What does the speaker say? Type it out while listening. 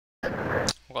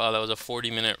Wow, that was a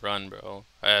 40-minute run, bro.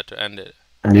 I had to end it.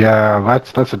 Yeah,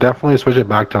 let's definitely switch it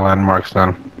back to landmarks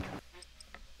then.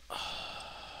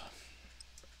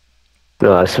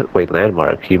 No, wait,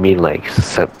 landmark. You mean like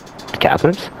St.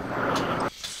 Catherine's?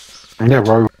 Yeah,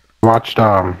 bro. We watched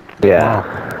Yeah.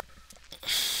 Wow.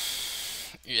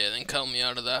 Yeah, then count me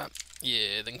out of that.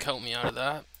 Yeah, then count me out of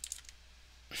that.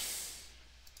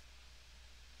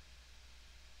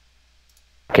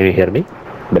 Can you hear me,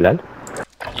 Bilal?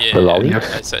 Yeah, Bilal?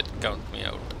 Yes. I said count me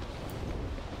out.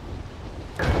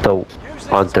 So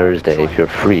on Thursday, if you're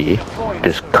free,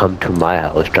 just come to my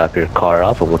house, drop your car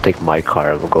off, and we'll take my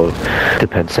car and we'll go to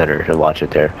Penn Center and watch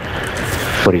it there.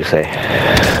 What do you say?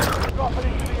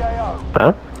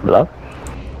 Huh? Bilal?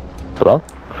 Bilal?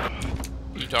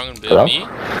 You talking to Hello? me?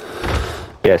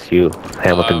 Yes, you,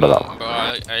 Hamilton Bilal. Bro,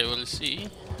 I will see.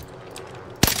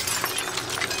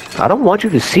 I don't want you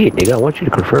to see it, nigga. I want you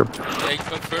to confirm. Yeah,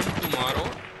 confirm tomorrow.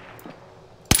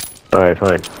 Alright,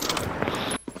 fine.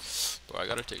 Bro, I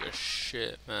gotta take a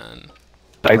shit, man.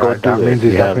 I go Alright, that do means it.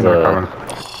 he's You have definitely not coming.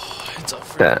 Oh, it's a Yeah,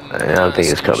 freaking I don't think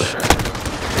it's nasty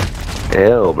coming. shit.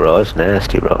 Ew, bro, it's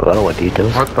nasty, bro. I don't want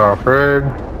details. What the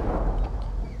frig?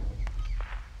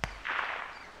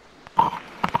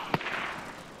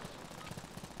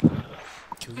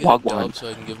 Can we get a dub so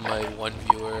I can give my one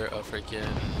viewer a freaking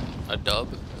dub?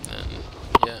 And then,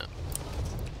 yeah.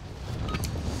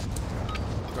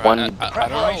 Bro, One- I don't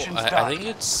know. I think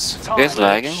it's It's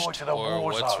lagging? or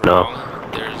what's No.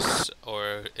 wrong.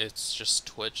 Or it's just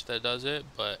Twitch that does it.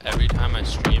 But every time I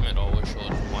stream, it always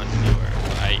shows one viewer.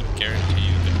 I guarantee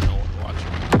you there's no one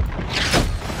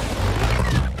watching.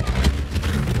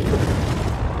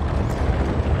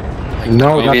 Like,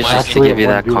 No, bro, Maybe it's that's just to actually give you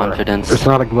one that viewer. confidence. It's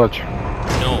not a glitch.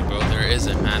 No, bro, there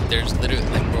isn't, man. There's literally,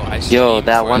 like, bro, I Yo, streamed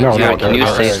that for one No, viewer, no, can you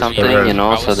there say is, something, there is. you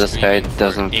know, I so was this guy streaming for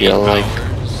doesn't 8 feel like...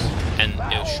 hours, and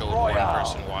it showed one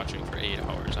person watching for 8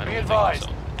 hours. I Be don't think advised, so.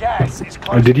 gas is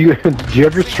close. Did you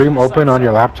have your stream open on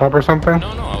your laptop or something? No,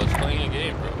 I was playing a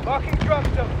game, bro. Marking drug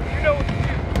stuff. You know what to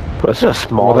do. Bro, it's a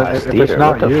small Well, ass if it's theater.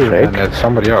 not What the you, frick? then it's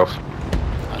somebody else.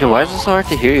 Yo, why is it so hard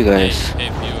to hear you guys? Hey,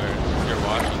 viewer, if you're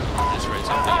watching, just write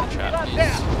something in chat,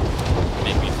 please.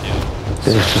 Make me feel.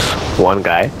 This is just one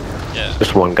guy. Yeah.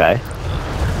 Just one guy.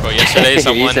 Bro, yesterday he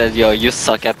someone. said, yo, you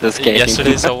suck at this game.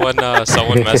 Yesterday someone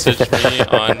messaged me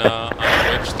on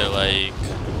Twitch. They're like,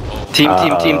 oh, Team.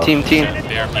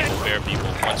 bear people.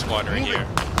 One squad right here.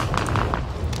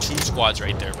 2 squads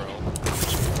right there, bro.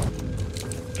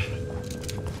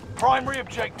 Primary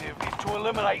objective is to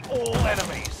eliminate all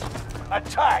enemies.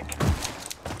 Attack.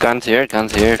 Guns here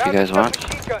if you guys want.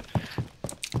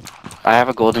 I have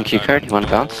a golden keycard, you want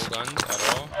to bounce? No guns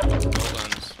at all. No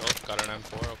guns. Oh, got an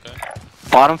M4. Okay.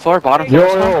 Bottom floor.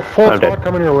 Yo, full I'm dead. squad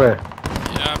coming your way.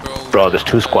 Yeah, bro. Bro, there's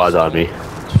 2 squads on me.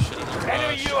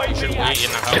 Enemy You UAV should wait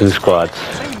in the house. 2 squads.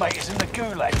 Teammate is in the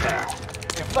gulag now.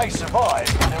 If they survive,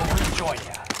 they'll rejoin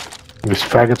you. These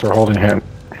faggots are holding hand.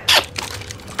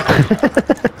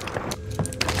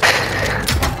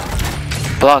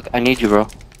 Block, I need you, bro.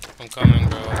 I'm coming,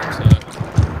 bro.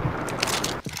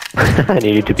 I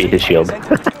needed to be his shield. Survive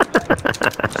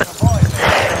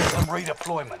and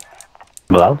redeployment.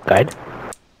 Well, guide.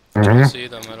 Mm-hmm. See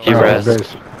them at He all. res. His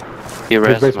base. He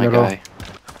rests, base my middle. guy.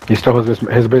 He still has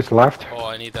his base left. Oh,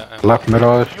 I need that. Left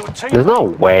middle. Your There's no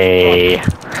teammate way.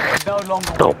 is no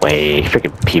longer No way.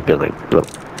 Freaking people like look.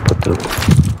 What the?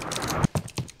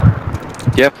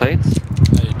 Do you have plates?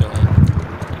 How you doing?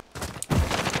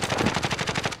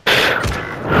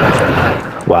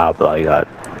 Wow, bro, you got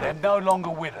They're no longer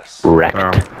with us. wrecked.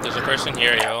 There's a person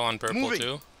here, yo, on purple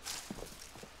too.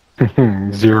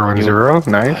 0 and 0. Oh,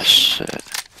 Nice. shit.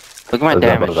 Look at my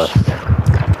damage.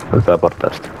 What's up,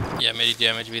 best? Yeah, मेरी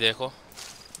damage भी देखो.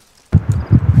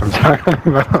 I'm talking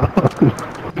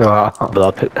about.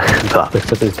 Bilal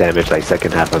picked up his damage like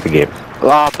second half of the game.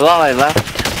 Oh, Bilal, I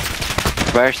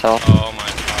left. By yourself. Oh my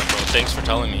god, bro. Thanks for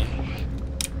telling me.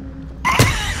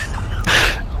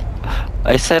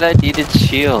 I said I needed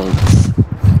shields.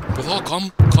 Bilal,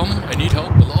 come. I need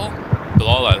help, Bilal.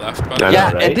 Bilal, I left, bro. I know,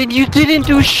 Yeah, right? and then you didn't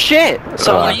do shit.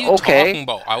 So What are like, you okay. talking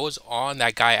about? I was on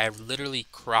that guy. I literally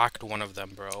cracked one of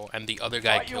them, bro, and the other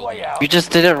guy Fight your killed way me. out. You just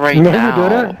did it right No, now. you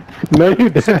didn't. No, you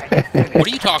didn't. What are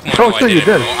you talking about? Oh, No, I sure you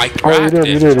didn't, did. bro. I Oh, you cracked did. it.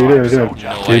 You did. No, I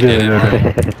didn't, bro.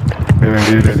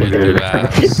 You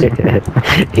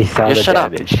did. He saw Yeah, the shut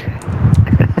up. damage.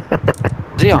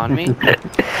 Is he on me?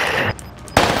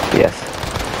 Yes.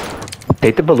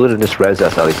 Take the balloon and just res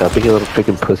us, Ali. Stop being a little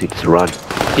freaking pussy. Just run.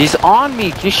 He's on me.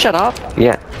 Can you shut up?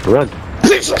 Yeah, run.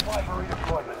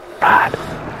 Run.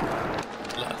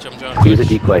 Jump, Use a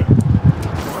decoy.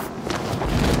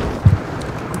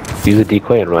 Use a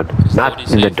decoy and run. Not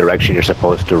Slowly in the safe. direction you're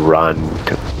supposed to run.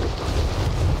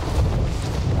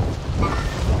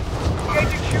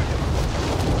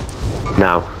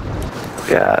 Now.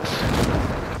 Yes.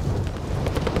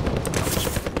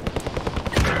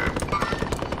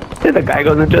 And the guy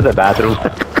goes into the bathroom.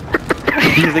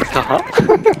 He's like, huh?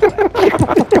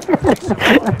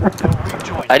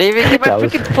 I didn't even get my That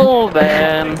was- freaking pull,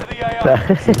 man.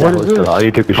 What is this?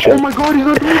 You took a shit. Oh my god, he's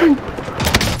not moving!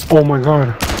 Oh my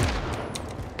god.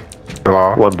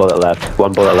 Hello? One bullet left.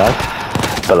 One bullet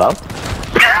left. Below.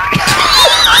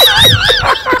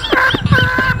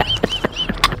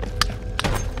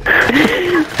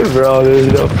 Bro, there's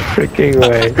no freaking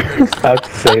way. I have to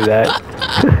say that.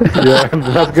 Yeah,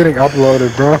 that's getting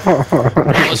uploaded, bro.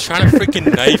 I was trying to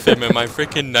freaking knife him, and my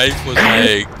freaking knife was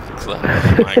like,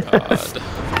 oh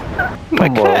my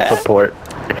god. Moral support.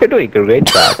 You're doing a great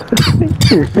job.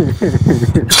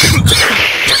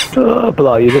 Oh,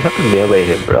 bro, you just have to melee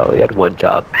him, bro. You had one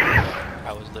job.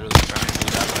 I was literally trying to do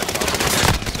that, but I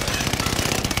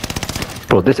saw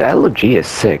Bro, this LMG is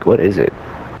sick. What is it?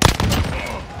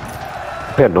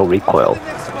 I got no recoil.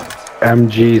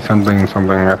 MG something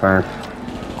something, I think.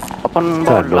 Open I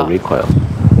got no bola, recoil.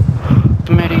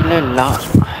 Mary Lila.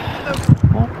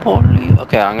 Oh, Polly.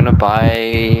 Okay, I'm gonna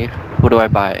buy. Who do I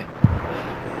buy?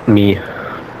 Me.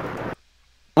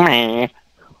 Me.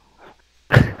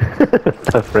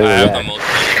 Afraid I of have the that.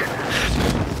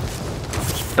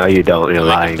 most. No, you don't. You're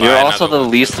lying. You're Buy also the another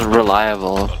one. least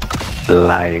reliable.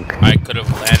 Lying. I could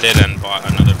have landed and bought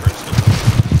another person.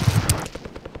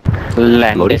 Loaded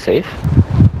Landed. safe? No,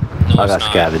 I it's got not.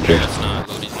 scavenger. No, it's not.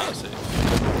 Lodi's not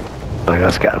safe. I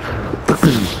got scav.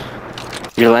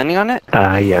 You're landing on it?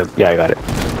 I am. Yeah, I got it.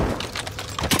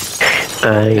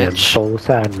 I am Bitch. so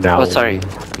sad now. Oh, sorry.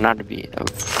 Not to be.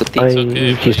 Good I- thing. It's okay.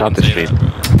 You bro, can stop can the say stream. that, bro.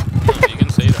 No, you can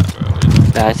say that,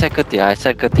 bro. Yeah, I said good thing. I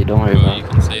said good thing. Don't worry Bro, about you it.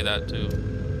 can say that too.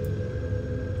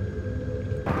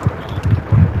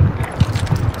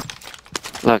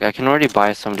 Look, I can already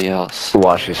buy somebody else.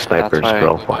 Watch his snipers, why I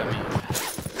bro. Go by me. I'm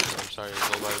sorry,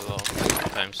 go by the law.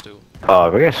 Times 2.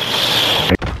 Oh, I guess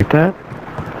like that.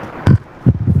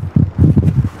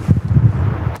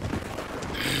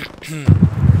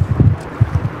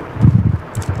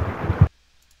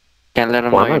 Can't let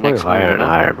him Why know am I your going next higher move, and huh?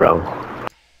 higher, bro?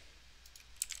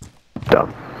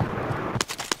 Dumb.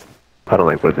 I don't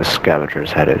like where this scavenger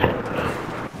is headed.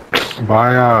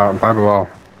 Buy below.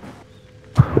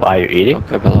 Why are you eating?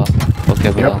 Okay, below.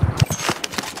 Okay, below.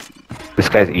 This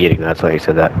guy's eating, that's why he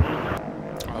said that.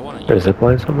 I want to There's a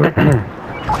zipline somewhere?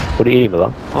 What are you eating,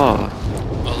 below? Oh,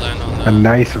 I'll land on A that.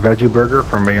 nice veggie burger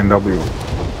from A&W.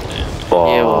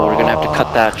 Oh, yeah, well, we're gonna have to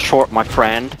cut that short, my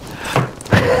friend.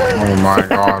 Oh my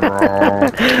god,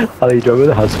 bro. Oh, you remember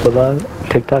the Husband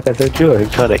TikTok I sent you? I'm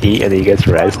trying to eat and then he gets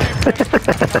rezzed.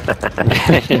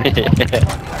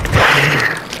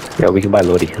 Yeah, we can buy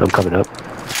Lodi. I'm coming up.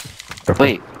 Purple.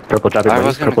 Wait, Purple dropping I money.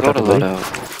 was gonna Purple go to dropping money.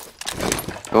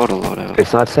 loadout. Go to loadout.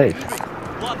 It's not safe.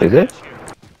 Is it?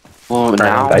 Well,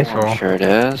 now dice I'm roll. sure it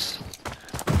is.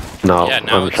 No, Yeah, I now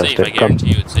don't it's trust safe. I it. Come. guarantee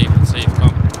you it's safe. It's safe.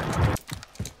 Come.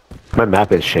 My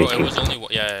map is Bro, shaking. it was only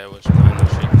yeah, it was mine was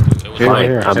shaking too. It was Here, mine.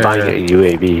 here. I'm buying a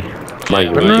UAV. My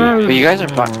Yeah, UAV. But you guys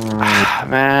are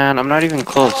man, I'm not even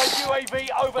close. UAV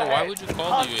Bro, overhead. why would you call the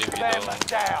Hunt UAV them though?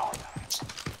 down.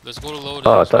 Let's go to load it.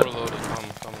 Oh, I Let's go to thought- load it.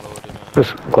 Come load it.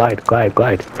 Just glide, glide,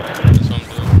 glide. That's what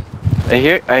I'm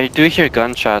doing. I do hear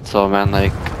gunshots though, man.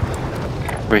 Like,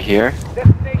 we're here.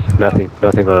 Nothing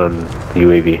on the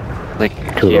UAV. Like,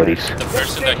 Two here. Lodis. The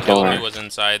person that killed Door. me was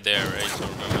inside there, right? So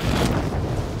remember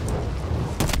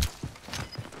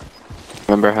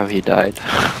Remember how he died?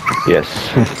 Yes.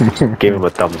 Gave him a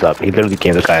thumbs up. He literally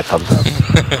gave the guy a thumbs up.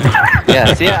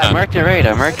 Yeah, see, I marked it right.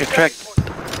 I marked it correct.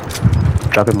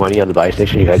 Dropping money on the buy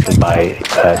station. You guys can buy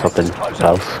something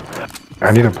else.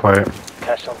 I need to play it.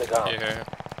 that. Here.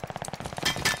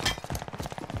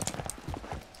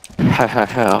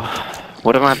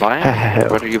 What am I buying?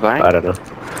 What are you buying? I don't know.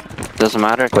 Doesn't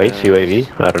matter. Place 'cause- UAV.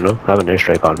 I don't know. I have an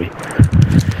airstrike on me.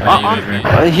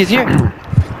 He's here.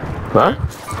 Huh?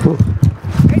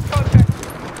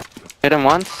 Hit him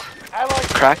once.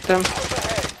 Cracked him.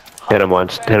 Hit him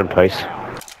once. Hit him twice.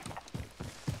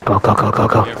 Go, go, go, go,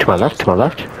 go. To my left. To my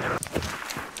left.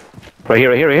 Right here,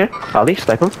 right here, right here. Ali,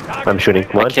 snipe him. I'm shooting.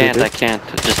 One, I can't. two, I can't.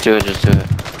 Just do it. Just do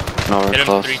it. No, we're Hit him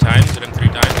close. 3 times. Hit him 3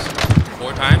 times.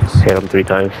 4 times. Hit him 3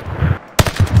 times.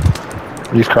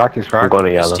 He's cracked, he's I'm cracked. going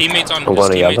to His yellow. teammates on I'm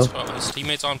going to yellow. his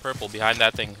teammates on purple behind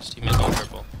that thing. His teammates on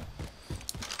purple.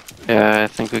 Yeah, I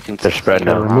think we can. They're spread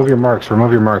Yeah, now. remove your marks,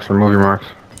 remove your marks, remove your marks.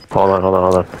 Hold on, hold on,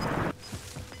 hold on.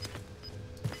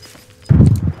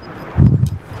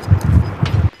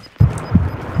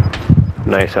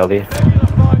 Nice, LD. Cellular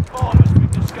 5 bomb has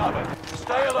been discovered.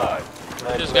 Stay alert.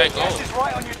 Where'd this guy Gas go? is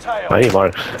right on your tail. I need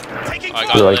marks. I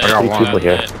We're like lit, three got people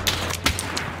here. lit.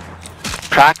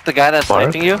 Crack the guy that's Mark?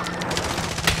 sniping you.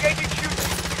 Engaging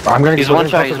shooting. I'm gonna He's get one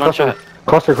shot, he's one shot.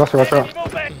 Cluster, watch out.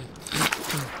 Move it.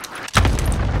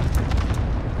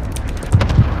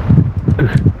 I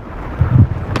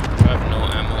have no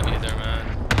ammo either, man.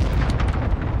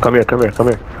 Come here. Drop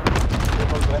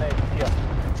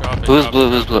it. Blue's drop blue, it.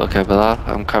 blue's blue. Okay, Bilal.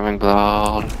 I'm coming,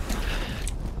 Bilal.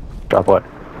 Drop what?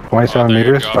 27 Oh, they're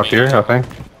meters up here, I think.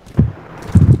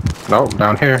 Nope,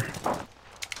 down here.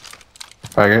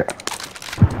 Target.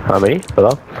 How many?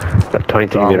 Below?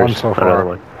 23 One meters. so far. Another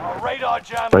one. Our radar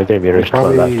jam. 23 meters to my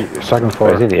Probably left. second Oh,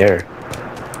 floor. he's in the air.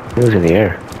 He was in the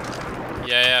air.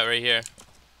 Yeah, right here.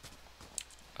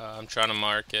 I'm trying to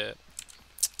mark it.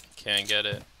 Can't get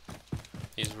it.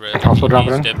 He's really. Also dropping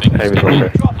he's in? dipping. Enemy He's soldier.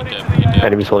 dipping. Dropping He into dipped, the he air. dipped.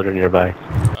 Enemy soldier nearby.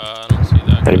 I don't see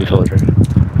that. Enemy guy. soldier.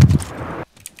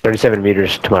 37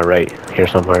 meters to my right. Here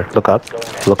somewhere. Look up.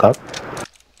 Look up.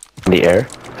 In the air.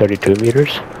 32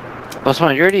 meters.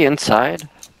 Osman, you're already inside?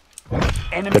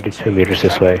 Enemy 32 team meters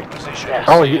this way. position.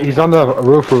 Oh, he's on the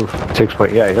roof. 6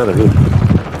 point. Yeah, he's on the roof.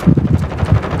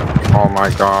 Oh my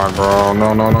god, bro.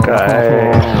 No.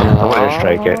 Guy. I want to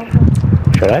strike it.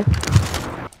 Should I?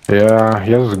 Yeah,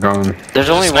 he has a gun. There's There's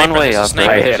only a one sniper, way there's a up, sniper,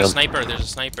 right? There's Hit a him. sniper. There's a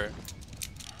sniper.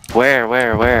 Where?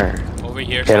 Over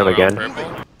here. Hit him somewhere on again.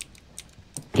 Purple.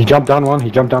 He jumped down one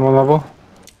level.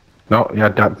 No, yeah,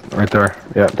 that right there.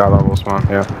 Yeah, that level's one,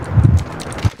 yeah.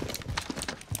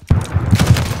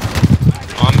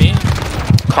 On me.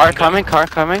 Car coming.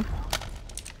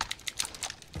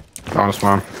 Honest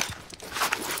one.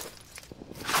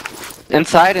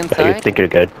 Inside. You think you're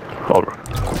good? Over.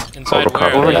 Inside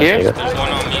Overcome. where? Over here? There's one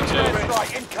on me too.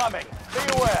 Strike incoming. Be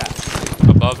aware.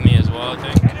 Above me as well,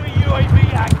 I think. Enemy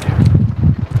UAV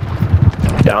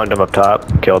active. Downed him up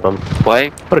top. Killed him.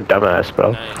 Wait, What a dumbass,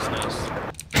 bro. Nice.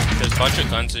 There's a bunch of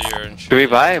guns here and shit. should we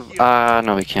buy?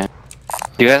 No, we can't.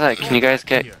 You guys, can you guys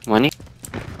get money?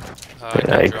 I Yeah,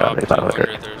 can you got drop me 500.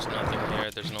 200. There's nothing here.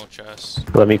 There's no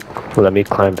chest. Let me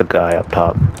climb the guy up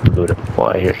top. Loot him.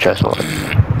 While I hear chest on.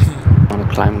 Want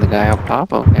to climb the guy up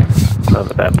top? Okay. Climb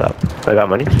the guy up top. I got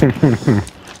money.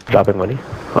 Dropping money.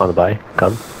 On the buy.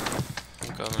 Come.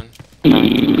 I'm coming.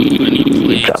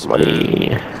 Drop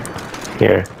money.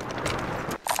 Here.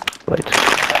 Wait.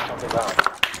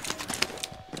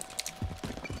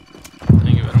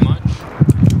 Thank you very much.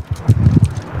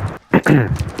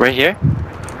 Right here?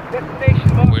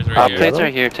 Where's right here? Plates are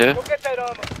here too.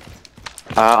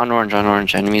 On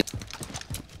orange, enemies.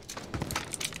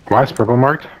 Why is purple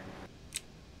marked?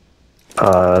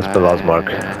 That's Bilal's mark.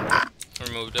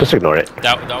 Removed Just it. ignore it.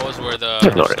 That was where the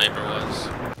Ignore it. sniper was.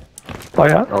 Oh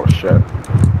yeah? Oh shit.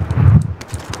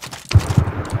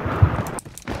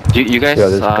 You guys Yeah,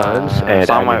 there's guns and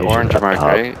saw my ammunition orange up mark, top.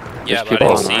 right? Yeah, There's but I people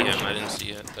didn't on see orange. him. I didn't see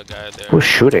it. The guy there. Who's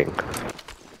shooting?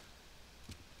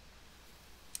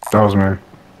 That was me.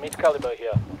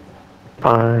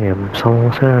 I am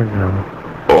so sad now.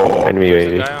 Enemy There's a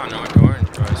UAV. guy on orange,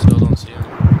 bro. I still don't see him.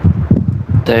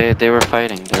 They were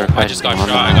fighting. I just got shot.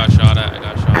 I got shot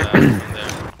at. from there.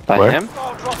 By Where? him?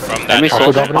 From that Enemy truck.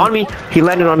 soldier? On me! He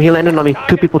landed on me.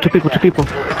 Two people.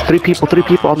 Three people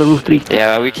on the roof.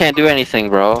 Yeah, we can't do anything,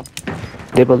 bro.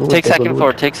 They ballooned, Take they second floor.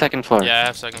 ballooned. Take second floor. Yeah, I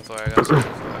have second floor. I got second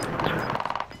floor.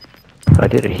 I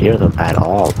didn't hear them at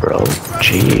all, bro.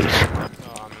 Jeez.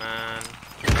 Oh man.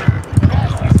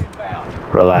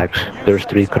 Relax. There's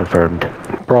 3 confirmed.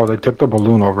 Bro, they took the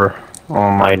balloon over. Oh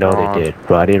my I know god. they did,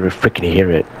 bro. I didn't freaking hear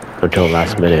it until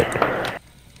last minute.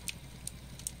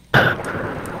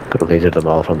 Could have lasered them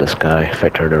all from the sky if I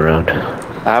turned around.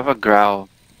 I have a growl.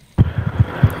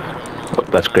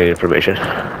 That's great information.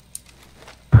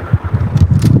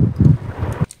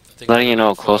 Letting you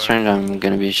know, close range, I'm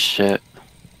gonna be shit.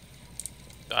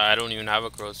 I don't even have a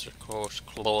close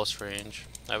range.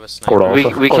 I have a Hold sniper. on. We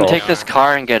can Hold take on. this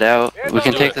car and get out. We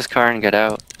can do take it. this car and get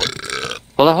out.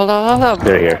 Hold on.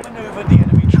 They're here. Maneuver the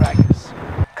enemy trackers.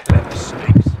 Clever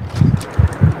sneaks.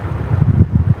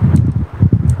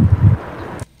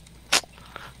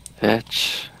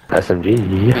 Bitch. SMG. Give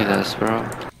me this, bro.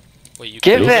 Wait, you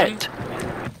Give killed him? it!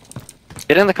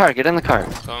 Get in the car,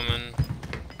 Coming.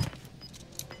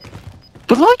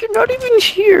 But like, you're not even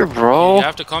here, bro. You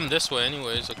have to come this way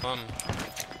anyway, so come.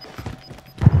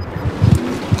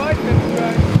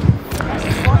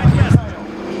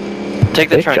 Take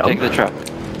the Big truck, jump. take the truck.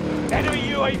 Enemy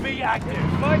UAV active.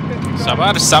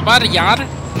 Sabar yar.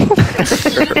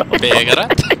 Begara.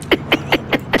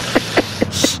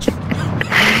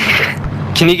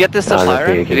 Can you get this to I don't fire?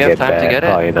 think you Do can we have get time to that. get it?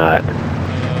 Probably not.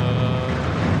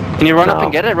 Can you run up No.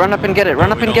 and get it? Run up and get it.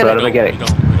 Run up and get Run it. up and get it.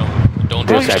 Don't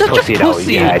Bro, trust you're me. such a pussy though,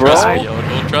 pussy, yeah, bro. trust me. Yo,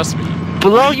 don't trust me.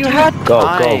 Below, you had Go,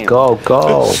 time. go,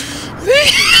 go.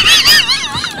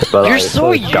 Below, You're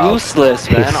so dumb. useless,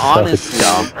 He's man. so Honestly.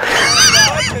 dumb.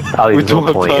 Ali, We there's no don't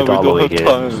have point. time, It's we all the don't way have here.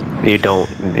 time.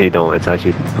 You don't. It's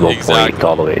actually no point. Exactly. It's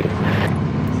all the way.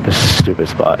 This stupid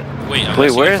spot. Wait, unless Wait,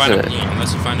 you where is find it? A blue,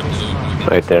 unless you find a blue.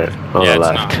 Right there, on Yeah, the it's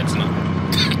left. not. It's not.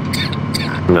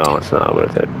 No, it's not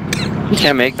worth it. You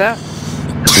can't make that?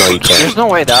 No, you There's can't. no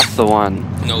way that's the one.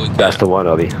 No, we can't. That's the one,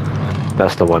 Ali.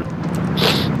 That's the one.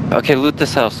 Okay, loot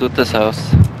this house. Loot this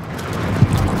house.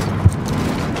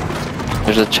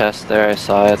 There's a chest there. I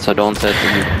saw it, so don't say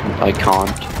that I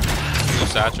can't. Blue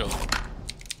satchel.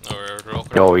 Or rope.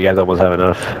 Oh, you guys almost have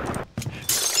enough.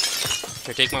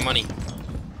 Here, take my money.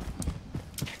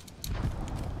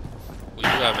 We do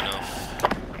have enough.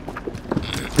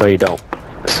 No, you don't.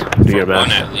 Do your For one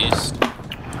math. at least.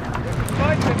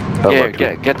 Don't Here,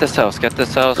 look. get this house. Get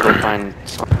this house. We'll find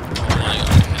some. Oh my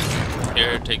god.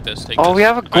 Here, take this. Take Oh, this. we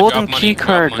have a I golden dropped money, key dropped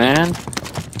card, money. man.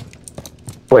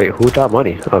 Wait, who got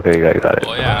money? Okay, you got it.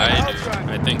 Oh yeah, I do.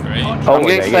 I think, right? Oh, I'm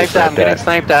getting yeah, sniped at. I'm getting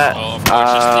sniped at. Oh, of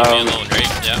course. Just leave me alone,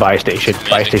 right? Yeah. Buy station.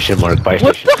 Buy Amazing. station, Mark. Buy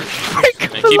What station. the frick?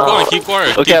 Hey, keep going, keep going.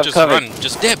 Okay, keep I'm just coming. run.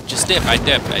 Just dip, just dip. I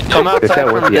dipped, I dipped. Come Is outside that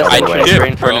from what the this other I way? entrance dipped,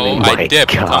 right in front of bro. me. My I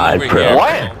dipped. Come God, over bro. here.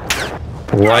 What?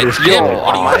 What I is dipped. going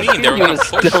What do on? you mean? They were He gonna was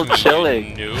push still me, chilling.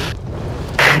 you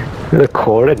noob. The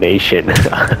coordination.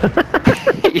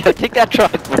 Yeah, take that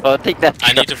truck, bro. Take that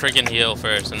I truck. need to freaking heal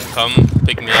first and come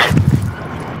pick me up.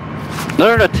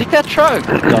 No, take that truck,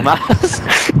 dumbass.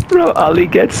 Bro, Ali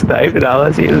gets sniped and all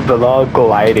I see is Bilal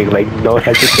gliding, like no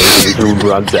hesitation, he just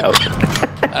runs out.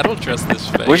 I don't trust this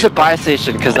fake. Where's the buy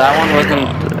station? Because that one wasn't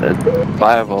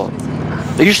viable.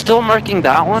 Are you still marking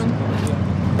that one?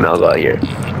 And I'll go out here.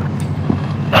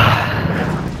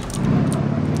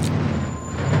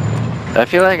 I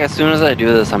feel like as soon as I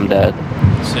do this, I'm dead.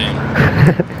 Same.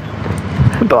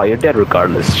 Bilal, you're dead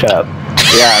regardless, shut up.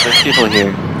 Yeah, there's people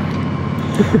here. Oh,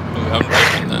 I'm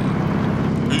dipping then.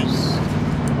 Peace.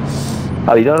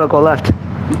 Ali, don't go left.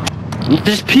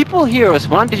 There's people here,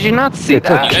 Usman. Did you not see It's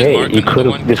that? okay, mark you another could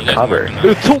one? have just You guys covered. mark another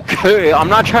It's okay. I'm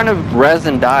not trying to res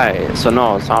and die, so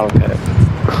no, it's not okay.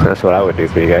 That's what I would do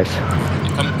for you guys.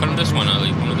 Come to this one, Ali.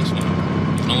 Come to this one.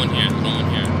 There's no one here. There's no one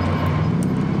here.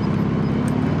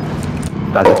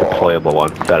 That's a deployable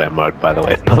one that I marked, by the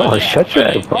way. Bilal, shut your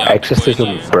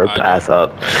exorcism burp ass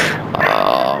up.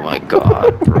 Oh my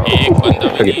god, bro. Hey, banda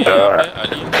bhi nahi hai,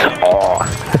 Ali. Oh.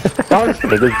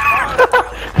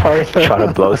 Niggas trying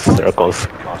to blow circles.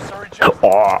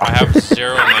 Oh. I have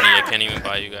zero money. I can't even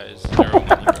buy you guys. Zero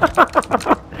money,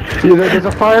 bro. There's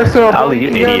a fire sale. Ali, you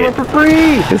can get idiot. one for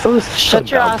free. This was Shut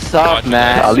your ass up,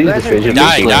 man. Ali's You guys are decision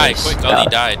Die, making. die, quick, Ali,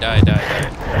 die.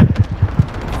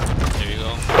 There you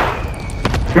go.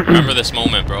 Remember this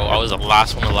moment, bro. I was the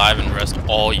last one alive and the rest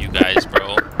all you guys,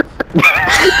 bro.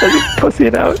 Pussy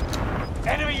it out.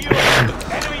 Enemy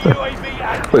UAV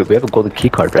active. Wait, we have a golden key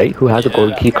card, right? Who has a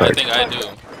golden key I card? think I do.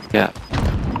 Yeah.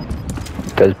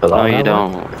 Does Bilal No, you have one?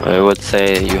 don't. It would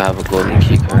say you have a golden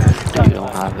key card. You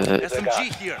don't have it.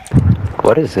 SMG here.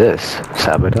 What is this?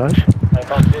 Sabotage?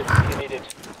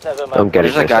 I'm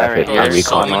getting There's a this. guy F right it. here. I'm There's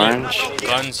so recalling. many Orange.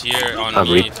 guns here on I'm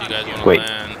me re- if you guys want to Wait.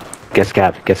 land. Get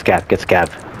scab, get scab, get scab.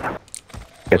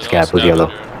 Get What scab else with yellow.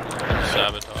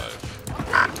 Sabotage.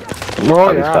 Oh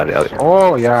Ali's got it, yeah. Ali.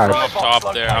 Oh yeah. From up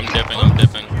top there, I'm dipping, I'm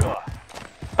dipping.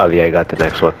 Oh yeah, I got the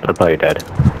next one. I'm probably dead.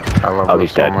 I love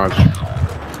Ali's this so dead. much.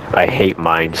 I hate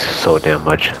mines so damn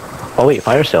much. Oh wait,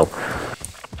 fire sale.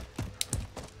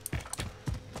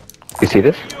 You see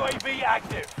this? UAV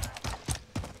active.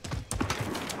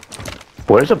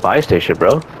 Where's the buy station,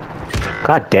 bro?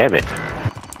 God damn it.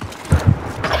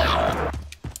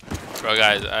 Bro,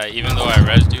 guys, even though I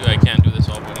resed you, I can't do this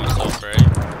all by myself, right?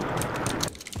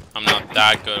 I'm not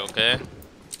that good, okay?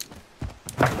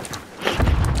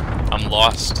 I'm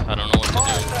lost. I don't know what to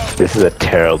do. This is a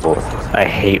terrible. I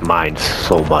hate mines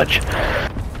so much.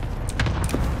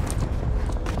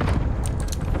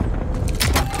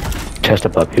 Chest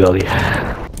above you, Ali.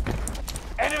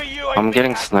 Enemy UAV. I'm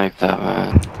getting sniped at,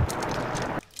 man.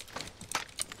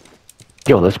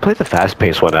 Yo, let's play the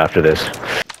fast-paced one after this.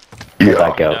 Get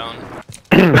back out. Down.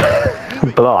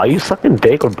 Bro, are you sucking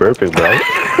dick or burping, bro?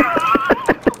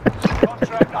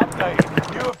 Contract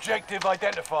update. New objective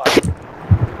identified.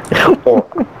 Oh.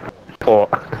 Oh.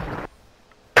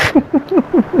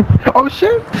 Oh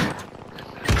shit.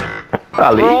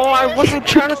 Ali. Bro, I wasn't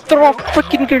trying to throw a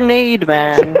freaking grenade,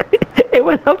 man. It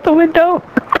went out the window.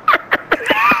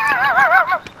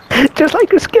 Just like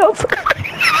your skills.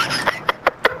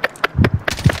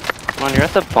 Come on, you're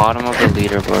at the bottom of the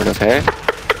leaderboard, okay?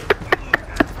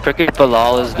 Freaking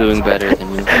Bilal is doing better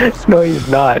than you. No, he's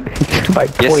not. By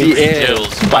Yes, he points. is.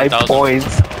 Kills. By 1,000.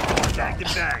 points.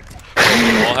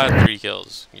 We all had 3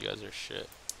 kills. You guys are shit.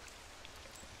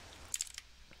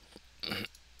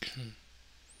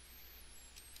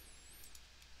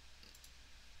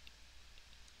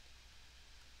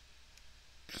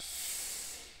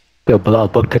 Yo, Bilal,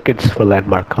 book tickets for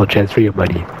Landmark. I'll transfer your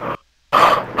money.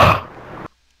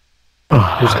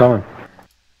 Who's coming?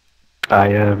 I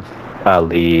am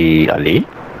Ali. Ali?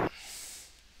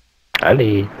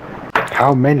 Ali.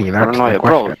 How many? I That's don't know, the yeah,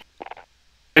 bro. question.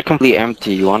 You're completely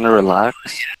empty. You wanna relax?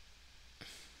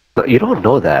 No, you don't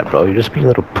know that, bro. You're just being a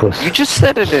little puss. You just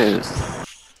said it is. I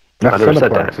That never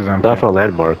said Cineplex that. is empty. Not for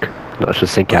Landmark. No, it's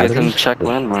just St. You can Catharines. check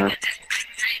Landmark.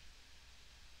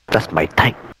 That's my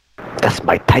type. That's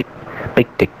my type. Big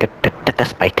dick.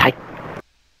 That's my type.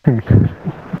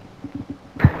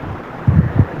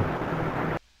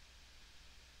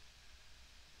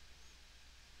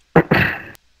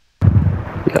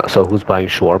 Yeah, so who's buying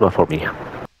shawarma for me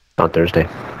on Thursday?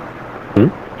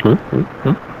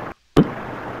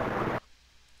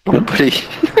 Nobody.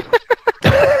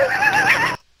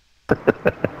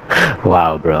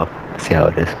 Wow, bro. See how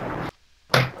it is.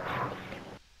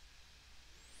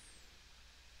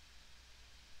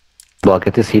 Well,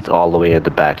 get the seats all the way in the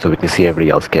back so we can see everybody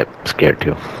else get scared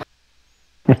too.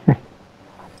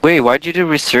 Wait, why'd you do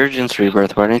Resurgence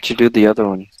Rebirth? Why didn't you do the other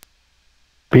one?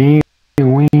 Wee,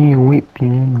 wee, wee,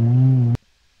 wee.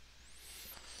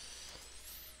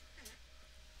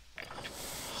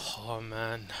 Oh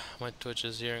man, my Twitch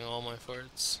is hearing all my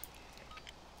farts.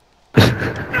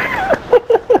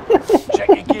 Check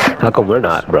your gear. How come we're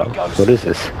not, bro? What is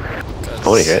this? I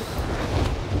wanna hear it.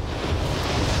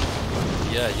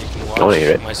 Yeah, you can I wanna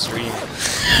hear watch it. my stream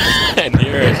and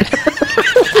hear it.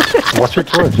 What's your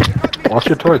Twitch? What's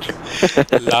your Twitch?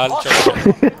 Lal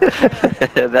Chakra.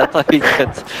 That's how he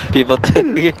gets people to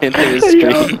into his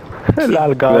stream. Lal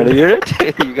You God. wanna hear it?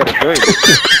 You gotta join.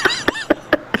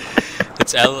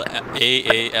 It's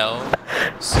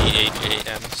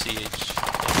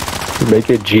LAALCHAMCH. Make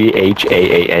it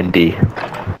GHAAND.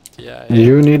 Yeah.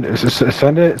 You need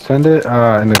send it in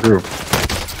the group.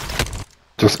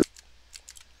 Just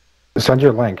send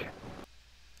your link.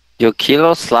 Yo,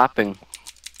 Kilo slapping.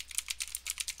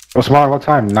 Osman, what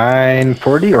time?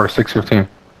 9:40 or 6:15?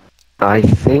 I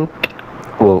think.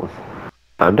 Well,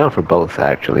 I'm down for both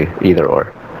actually. Either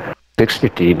or.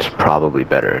 6:15 is probably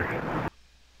better.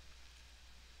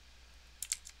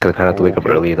 Cause I kind of have to wake up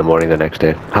Okay. early in the morning the next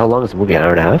day. How long is the movie? An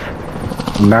hour and a half?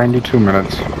 92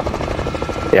 minutes.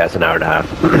 Yeah, it's an hour and a half.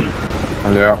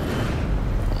 Yeah.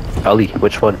 Ali,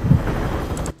 which one?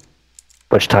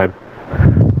 Which time?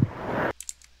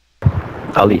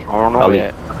 Ali. I don't know Ali.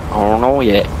 yet. I don't know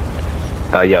yet.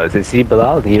 Yo, is it see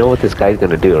Bilal? You know what this guy's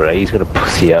gonna do, right? He's gonna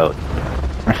pussy out.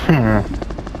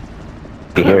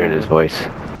 You hear it in his voice.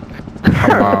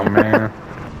 Come on, man.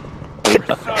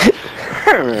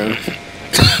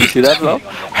 See that, bro?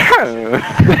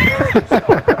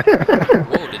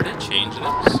 Whoa, did they change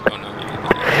this? Oh no.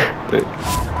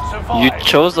 You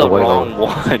chose the Oh, wait, wrong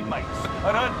wait. one.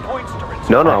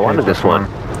 No, I wanted this one.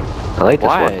 I like this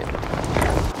Why? one.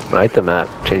 I like the map.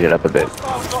 Change it up a bit.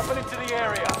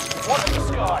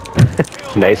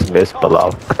 Nice miss,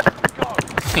 Bilal.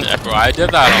 Yeah, bro, I did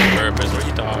that on purpose. What are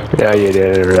you talking? Yeah, you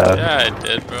did it, bro. Yeah, I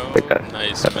did, bro. Okay.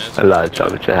 Nice miss. Allah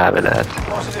chamcha having ass.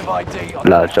 Positive ID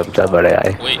on Allah chamcha bade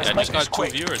aaye. Wait, I Let's just make this got 2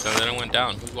 quick. viewers and then it went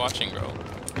down. Who's watching, bro?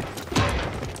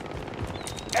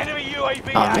 enemy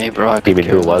UAV. Oh, me, bro. I You could mean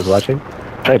care who was less. watching?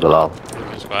 Try Bilal.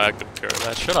 Because why I could care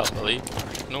that. Shut up, Billy.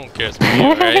 No one cares about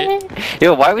you, right?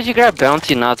 Yo, why would you grab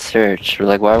bounty, not search? Or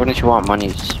like, why wouldn't you want money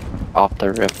just off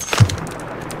the rip?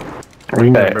 We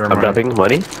need Hey, better I'm money. dropping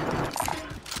money.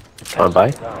 On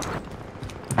buy.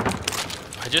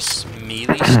 I just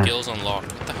melee skills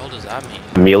unlocked. What the hell does that mean?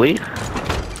 Melee.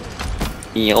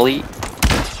 Mealy? It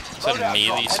said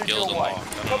melee skills unlocked. I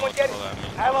don't know what the hell that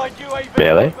means. Allied UAV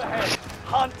Melee? overhead.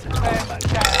 Hunt them down.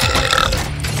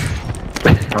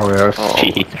 Oh yes.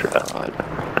 Jeez, bro.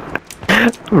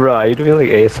 Bro, are you doing like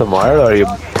ASMR or are you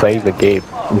playing the game?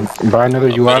 Buy another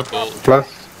bit UF of both. plus.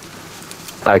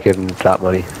 I can drop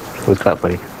money. Who's got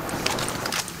money?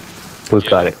 Who's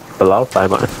got it? Bilal, buy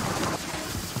money.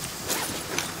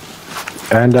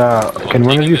 And can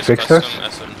one of you fix this?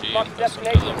 SMG and custom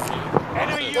LMG.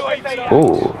 Enemy UAV.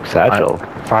 Ooh, satchel.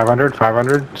 500,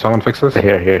 500. Someone fix this.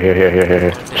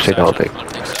 Here. Just take the whole thing.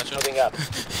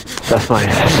 That's mine.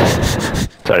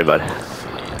 Sorry, bud.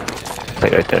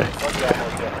 Like right there.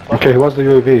 Okay, who has the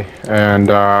UAV? And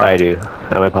I do.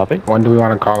 Am I popping? when do we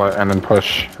want to call it and then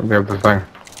push? We have this thing.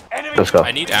 Enemy Let's go.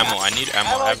 I need ammo. I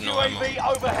have no ammo. UAV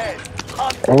overhead. Hunt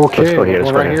Okay, Let's go here,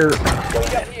 we'll let's go go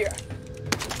right here.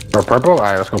 Or purple?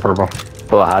 Alright, let's go purple.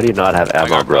 Well, how do you not have I ammo,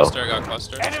 got bro? cluster, I got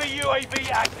cluster. Enemy UAV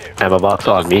active. Ammo box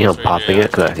on me, I'm popping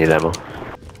it because I need ammo.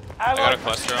 Allied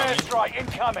cluster on me. airstrike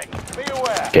incoming. Be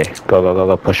aware. Okay,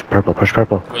 go, push purple, push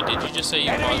purple. Wait, did you just say you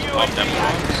Enemy popped UAV demo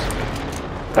active.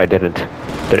 box? I didn't.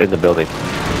 They're in the building. You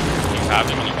have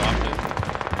it when you popped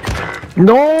it.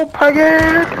 No,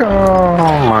 Paget! Oh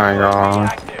my god.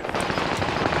 Active.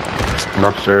 I'm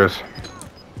upstairs.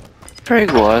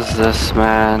 Frig was this,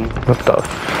 man? What the?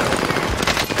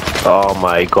 Oh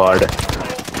my god.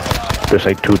 There's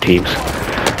like 2 teams.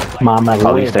 Mama,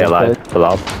 How do you stay alive?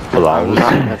 Bilal? Bilal?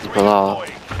 That's below.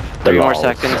 3 more Bilal's.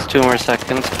 seconds, 2 more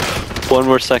seconds, 1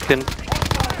 more second.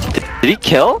 Did he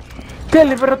kill?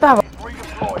 Redeploy.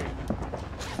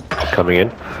 Coming in.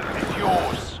 It's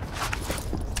yours.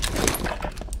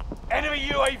 Enemy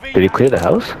UAV. Did he clear the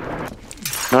house?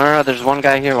 No, there's one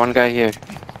guy here, one guy here.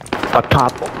 Up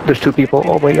top. There's 2 people.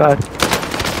 Oh my god.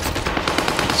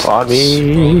 On Bro, he's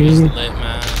me. lit,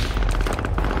 man.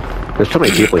 There's too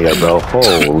many people here, bro.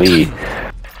 Holy.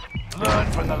 Learn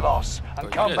from the loss and you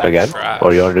come did. back. Again? Trash.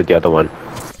 Or you want to do the other one?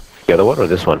 The other one or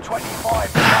this one?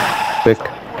 25 Quick.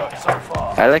 work so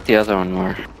far. I like the other one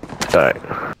more. Alright.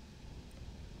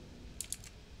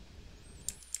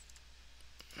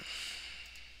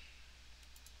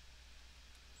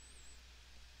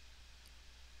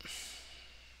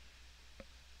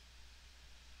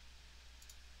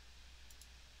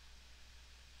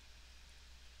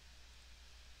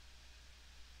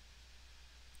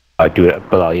 Dude,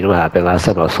 Bilal, you know what happened last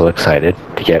time? I was so excited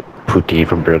to get poutine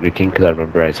from Burger King because I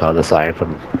remember I saw the sign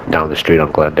from down the street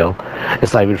on Glendale.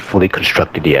 It's not even fully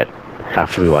constructed yet.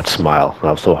 After we watched Smile,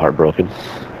 I was so heartbroken.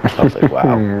 I was like,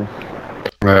 wow.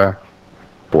 Yeah.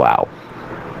 Wow.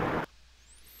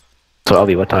 So,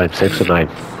 Ali, what time? 6 or 9?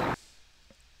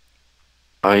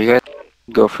 Oh, you guys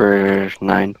go for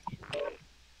 9.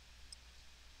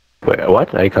 Wait,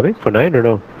 what? Are you coming for 9 or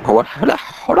no? What?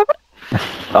 Hold up.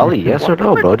 Ali, yes or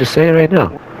no, bro? Just say it right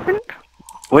now.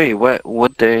 Wait,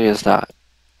 what day is that?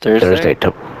 Thursday?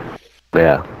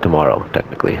 Yeah, tomorrow,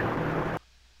 technically.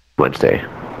 Wednesday.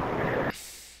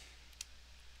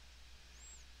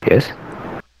 Yes?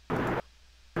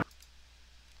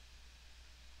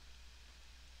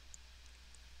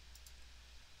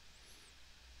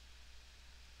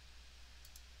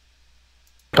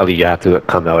 Ali, you have to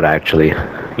come out actually.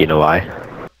 You know why?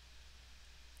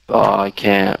 Oh, I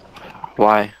can't.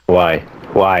 Why? Why?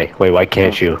 Why? Wait, why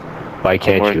can't you? Why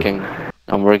can't I'm you? working.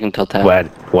 I'm working till 10.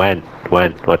 When?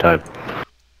 What time?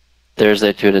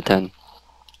 Thursday 2 to 10.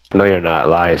 No, you're not.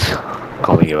 Lies.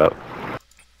 Calling you out.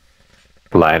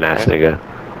 Lying ass nigga.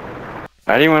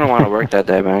 I didn't even want to work that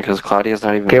day, man, because Claudia's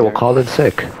not even Okay, well, there. call in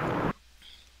sick.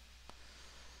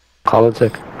 Call in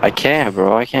sick. I can't,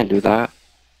 bro. I can't do that.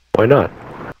 Why not?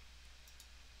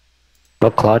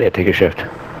 Let Claudia take a shift.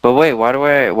 But wait, why do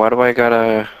I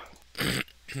gotta...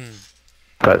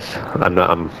 Cause I'm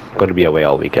gonna be away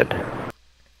all weekend.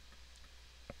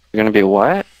 You're gonna be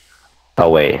what?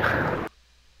 Away. I'm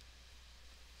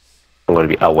gonna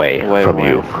be away Wait, from when?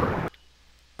 you.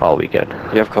 All weekend.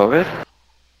 You have COVID?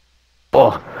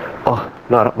 Oh,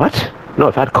 no, what? No,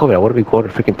 if I had COVID, I wouldn't be going to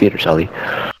freaking theater, Sally.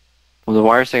 Well, then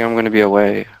why are you saying I'm gonna be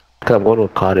away? Cause I'm going to a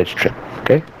cottage trip,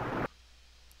 okay?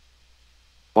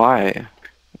 Why?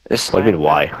 It's What do you mean,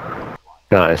 why?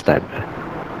 No, it's not.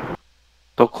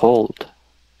 so cold.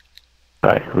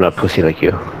 Alright, I'm not a pussy like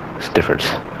you. It's a difference.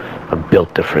 I'm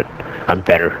built different. I'm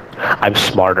better. I'm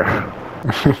smarter.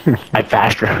 I'm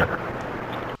faster.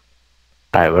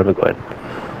 Alright, where am I going?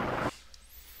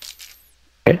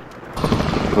 Okay.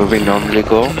 Where we normally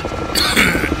go.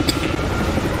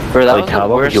 Bro, that Like, was tell the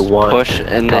them worst you want- push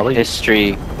in the tell them-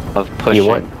 history of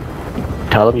pushing.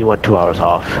 Tell them you want 2 hours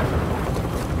off.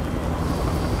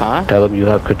 Huh? Tell them you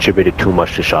have contributed too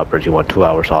much to shoppers. You want 2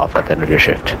 hours off at the end of your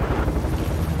shift.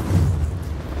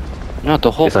 No,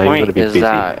 the whole It's not even point gonna be is busy.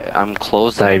 that I'm It's not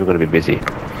closing. even going to be busy.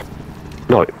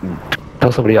 No,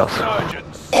 tell somebody else.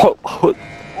 Surgeons. All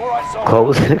right, so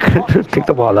Close. Pick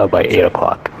them all up by 8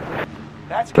 o'clock.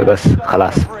 that's But that's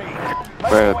halas.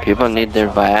 Bro, people need their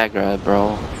Viagra,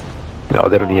 bro. No,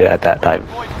 they don't need it at that time.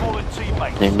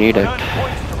 They need it.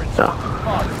 No.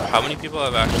 How many people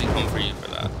have actually come for you for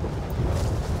that?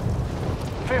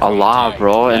 A lot,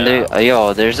 bro. And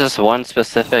Yeah. there's this one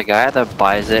specific guy that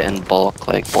buys it in bulk,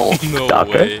 like bulk. No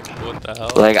Doctor? way. What the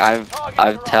hell? Like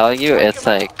I'm telling you, it's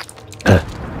like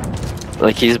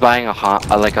he's buying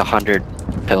like 100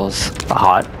 pills.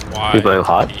 Hot? Why? You buying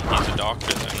hot? He's a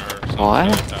doctor then, or something What?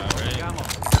 like that,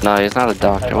 right? No, he's not a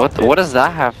doctor. What does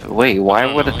that have? Wait, I why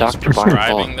don't would a know, he's doctor buy in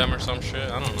prescribing bulk? them or some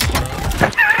shit? I don't know,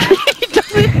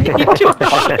 bro. Your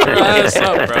ass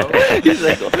up, bro. He's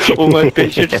like, oh, my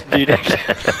patience needed.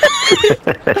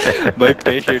 My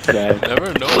patience, man.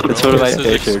 Never know, bro. It's one of my It's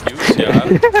his favorites. excuse,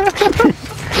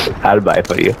 yeah. I'll buy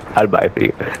for you. I'll buy for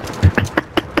you.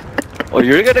 Oh,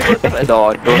 you're gonna go to the...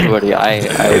 No, don't worry.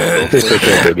 It's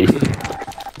okay, baby.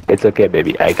 It's okay,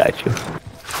 baby. I got you.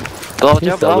 Blow, You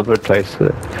jump, sell blow. them for twice.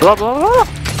 Blow, blow, blow.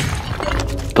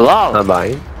 Blow. I'm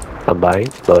buying. I'm buying.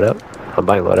 Load up. I'm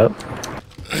buying. Load up.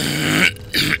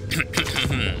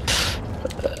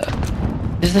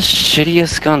 This is the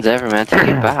shittiest guns ever, man. Take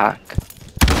it back.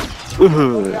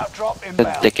 Loadout drop The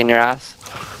inbound. dick in your ass.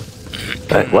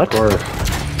 What? Or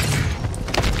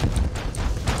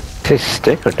Say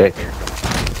stick or dick?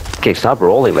 Okay, stop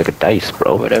rolling like a dice,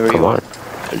 bro. Whatever Come you on. want.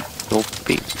 Nope.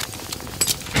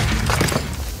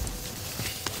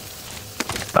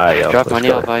 Alright, yo. Drop let's money,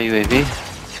 go. I'll buy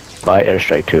UAV. Buy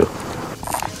airstrike too.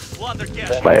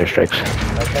 Buy airstrikes.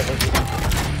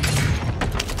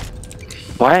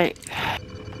 Why?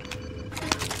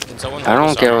 Can someone I hold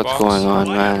don't the get sound what's box? going on,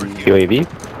 man. UAV.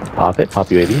 Pop it. Pop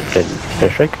UAV. Then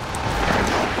airstrike.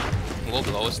 What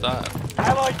blow is that?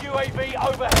 Allied UAV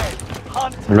overhead.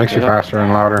 Hunt. it makes you faster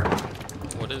and louder.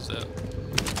 What is it?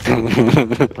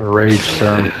 Rage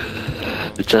sound.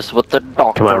 Just what the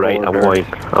doctor To my right. ordered.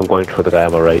 I'm going for the guy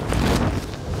on my right.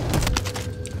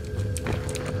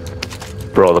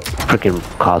 Bro, the freaking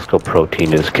Costco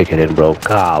protein is kicking in, bro.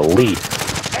 Golly. Enemy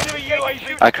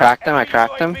UAV. I cracked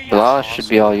him, Bilal, should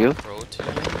be all you. Protein.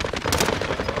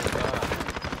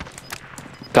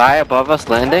 Guy above us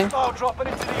landing. Hostile dropping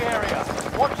into the area.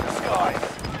 Watch the skies.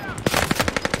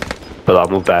 But I'll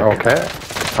move back. Okay.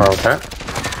 Okay.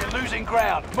 You're losing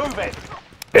ground. Move it.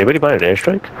 Anybody buy an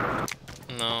airstrike?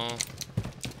 No.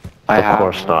 I Of have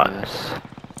course one, not. yes.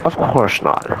 Of course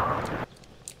not.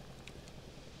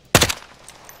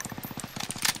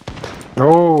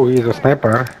 Oh, he's a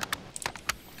sniper.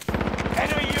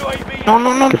 Enemy UAV.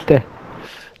 No. Get there.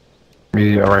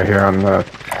 Me right here on the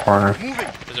corner.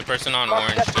 There's a person on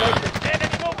orange too.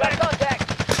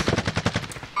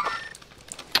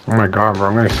 Oh my god, bro,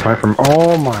 I'm gonna snipe him.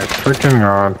 Oh my freaking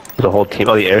god. The whole team.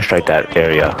 Oh, the airstrike that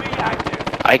area.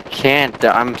 I can't.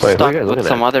 I'm who are stuck you guys with looking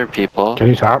some at? other people. Can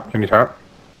you tap? Can you tap?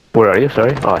 Where are you?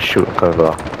 Sorry. Oh shoot. I'm gonna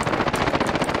go.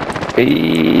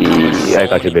 Hey, I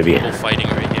got you, baby. People fighting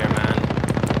right here, man.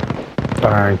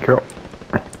 Thank you.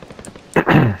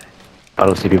 I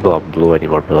don't see people on blue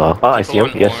anymore, below. Oh, I see People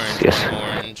him. on Yes, orange, yes. on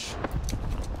orange.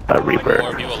 A More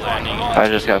Reaper. people landing. I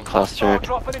just got clustered.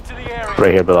 Dropping into the area.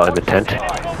 Right here, below, in the tent.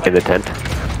 In the tent.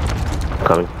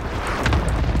 Coming.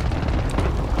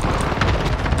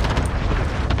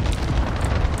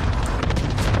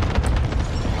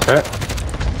 Okay.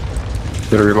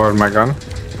 Did I reload my gun?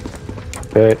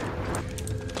 Good.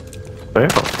 Wow.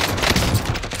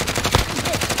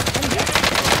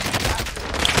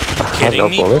 Kidding no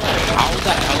me? bullets. How the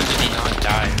hell did he not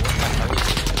die? What the hell is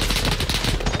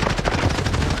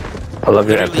he? I love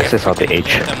your Literally, emphasis on the freaking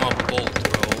H. lit them up both,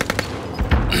 bro.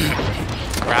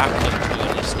 Cracked them too,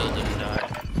 and he still didn't die.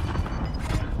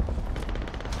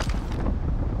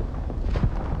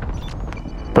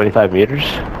 – 25 meters.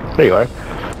 There you are.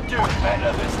 Do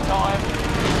better this time.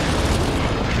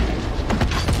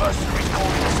 Mercenary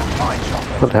calling a supply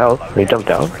chopper. What the hell? He jumped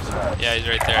down. Yeah, he's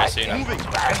right there. I seen him.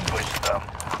 Ambush them.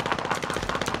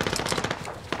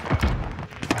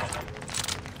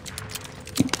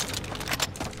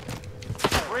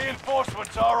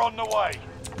 Reinforcements are on the way.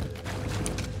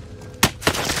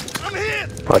 I'm here.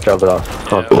 Watch out, below. Yeah,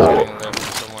 Oh, I was cool. getting them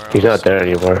somewhere else. He's not there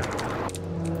anymore.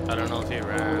 I don't know if he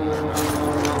ran or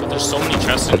not. But there's so many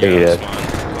chests I in think here. he This did.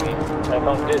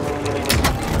 one.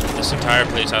 This entire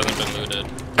place hasn't been looted.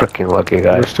 Freaking lucky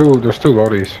guy. There's two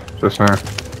loadies just now.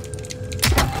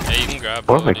 Yeah, you can grab.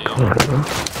 Oh my Bodhi. god. I'm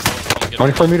getting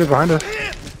 24 meters behind us.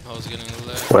 I was getting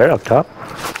lit. Where? Up top?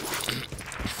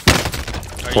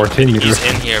 Are you 14 kidding? meters.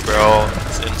 He's in here, bro.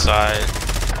 He's inside.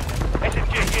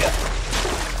 SMG here.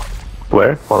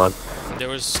 Where? Hold on.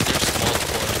 There's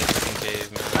multiple in the freaking cave,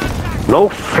 man. No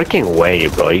freaking way,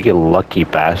 bro. You get lucky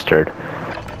bastard.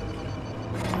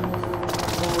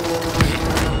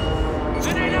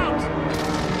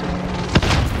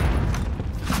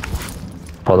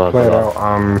 Hold on, Play it hold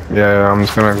on. out. Yeah, I'm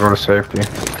just gonna go to safety.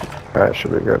 That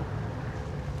should be good.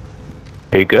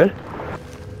 Are you good?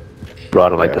 Bro, I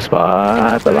don't like the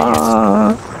spot.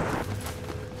 Blah.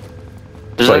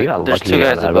 There's, Bro, you got there's lucky two you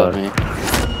got guys that, above bro. me.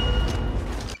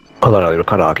 Hold on, we're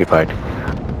kind of occupied.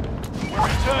 We're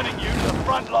returning you to the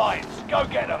front lines. Go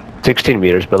get them. 16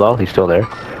 meters below, he's still there.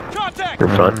 Contact. In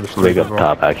front, just maybe up visible.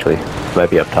 top actually. Might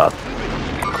be up top.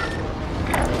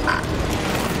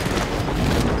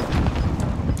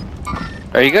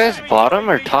 Are you guys bottom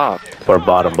or top? Or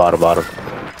bottom. Allah.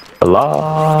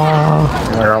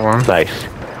 I got one. Nice.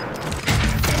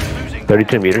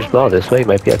 32 meters below this way.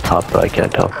 Might be at top, but I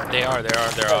can't tell. They are.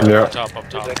 Yeah. Up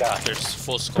top. There's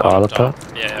full squad All up up top.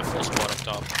 Yeah, full squad up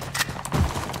top.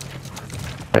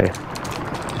 Hey.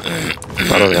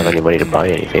 I don't have any money to buy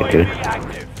anything, dude.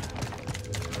 Active.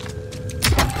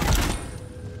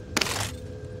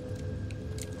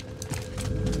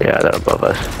 Yeah, they're above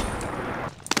us.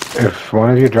 If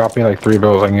one of you drop me like 3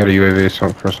 bills, I can get a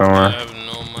UAV for I somewhere. have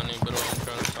no money, but I'm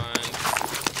trying to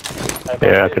find.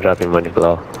 Here, I could drop you money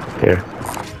below. Here.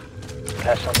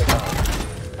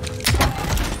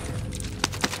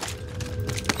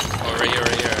 Oh, right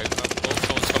here.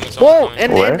 Someone's Whoa! coming.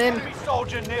 In. Enemy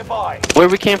soldier nearby. Where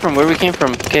we came from?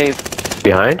 Cave.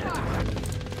 Behind?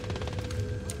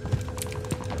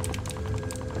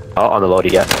 Oh, on the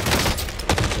loadie, yeah.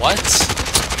 What?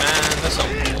 Man, that's some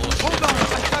bullshit.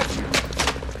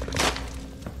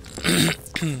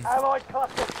 Allied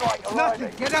cluster strike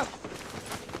arriving. Get up!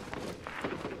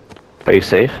 Are you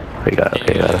safe? Oh, you got it.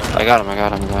 Okay, you got it. I got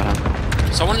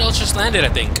him. Someone else just landed, I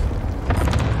think.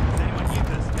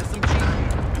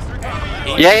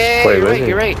 Yeah, Wait, where is he?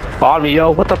 you're right. On me,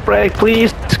 yo. What the frick?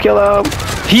 Please, kill him.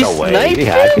 He No way. sniped He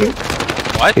had him? you.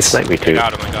 What? He sniped me too. I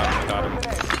got him.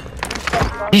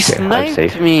 He I'm sniped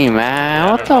safe. me, man.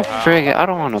 What the frig? I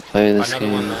don't want to play this Another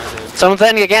one game. landed. Someone's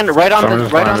landing again, right on Someone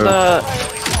just the.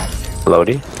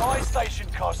 Loadie? Buy station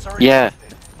costs are Yeah.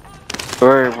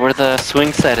 Where the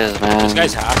swing set is, man. This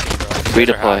guy's hacking, bro. These guys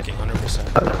are Redeploy. hacking,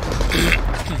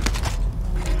 100%.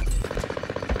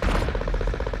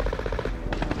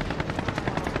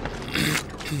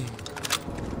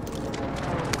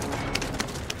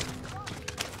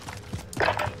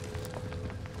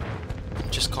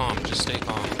 Just calm. Just stay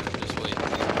calm. Just wait.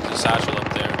 There's a satchel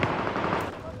up there.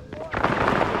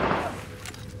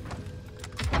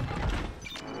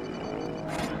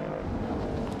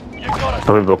 You've got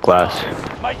Someone broke glass.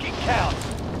 to make it count.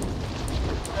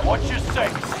 Watch your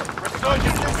six.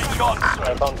 Resurgence will be gone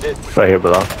soon. Right here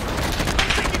below.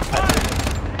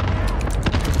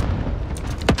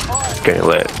 Getting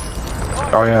lit.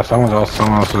 Oh yeah, someone else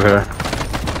is here.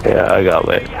 Yeah, I got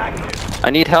lit. Active. I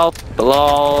need help.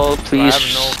 Hello, I please.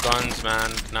 have no guns,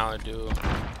 man. Now I do.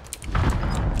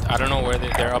 I don't know where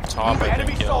they're up top. I Enemy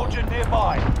think. Yo. soldier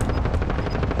nearby.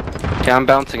 Yeah, I'm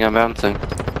bouncing. No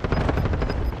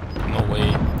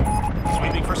way.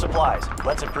 Sweeping for supplies.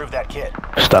 Let's improve that kit.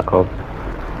 Stockholm.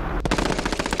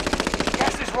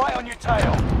 Gas is right on your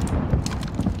tail.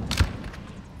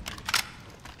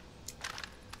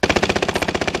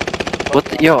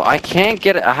 What? Yo, I can't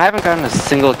get it. I haven't gotten a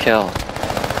single kill.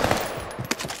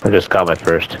 I just got my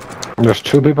first. There's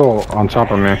 2 people on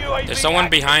top of me. There's someone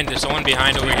behind. There's someone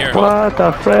behind over here. What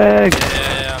the frick?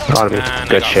 Yeah. On me. Man,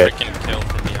 Good I got shit. freaking killed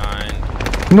from behind.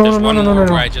 No, There's no, one no, no, more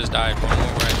no, where no. I just died. One more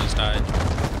where I just died.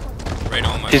 Right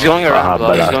on my. He's body. going around.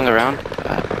 but, He's going around.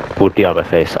 Booty on my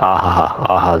face.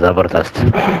 Aha, zabardast.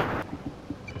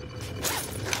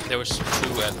 There was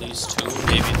two, at least 2,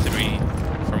 maybe 3,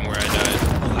 from where I died.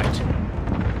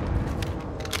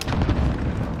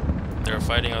 They were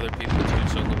fighting other people too,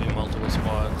 so it could be multiple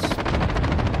squads.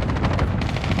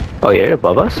 Oh yeah, you're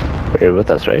above us? You're with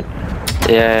us, right?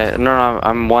 Yeah, no,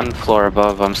 I'm 1 floor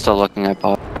above. I'm still looking at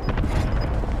Bob.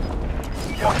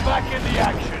 You're back in the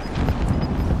action.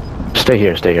 Stay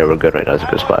here. We're good right now. It's a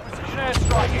good spot. Precision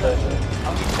airstrike.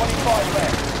 Only 25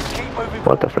 left. Keep moving.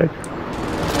 What the frick?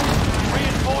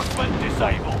 Reinforcement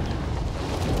disabled.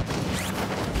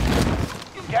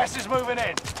 Gas is moving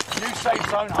in. New safe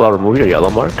zone. Well, remove your yellow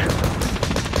mark.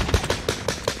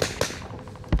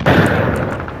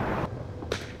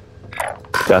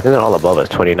 Yeah, I think they're all above us,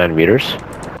 29 meters.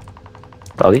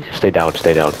 Ollie, stay down.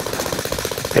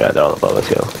 Yeah, they're all above us,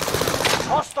 yo.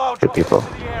 Hostile Good people.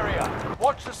 dropping into the area.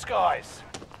 Watch the skies.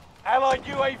 Allied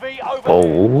UAV over.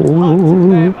 Oh.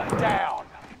 Them down.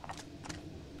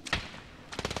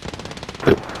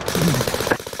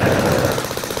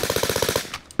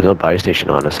 There's no buy station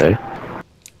on us, eh?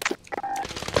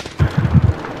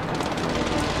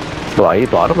 Well, are you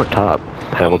bottom or top?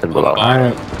 Hamilton below.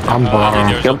 bottom. I'm I bottom.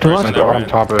 think there's Jump a to us, person bro. that I'm ran.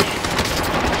 topish. Oh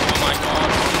my god,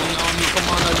 come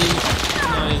on,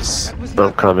 Ali. Nice.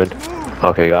 I'm coming.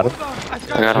 Okay, got him.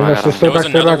 I got him. Yes, just stay There was back,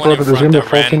 stay another back, one in brother. There's front gonna be a that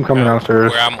full ran team coming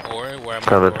downstairs. where I'm Ori.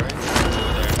 Coming. Over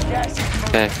there.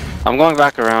 Okay, I'm going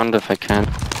back around if I can.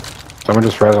 Someone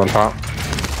just res on top.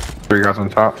 3 guys on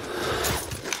top.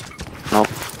 Nope.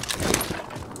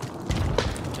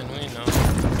 Can we know?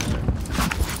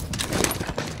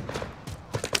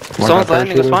 One Someone's guy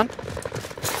landing this parachuted. one.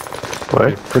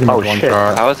 Where? Pretty much Oh one shit.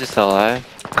 shot. How is he still alive?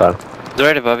 Got him. He's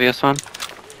right above you, this one.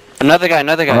 Another guy,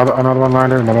 another guy. Another one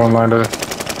liner, another one liner.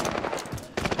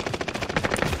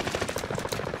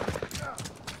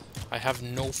 I have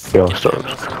no Yo, freaking so-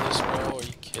 ammo for this, bro. Are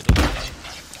you kidding me?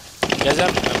 You guys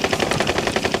have ammo?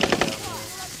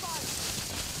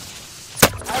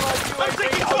 UAV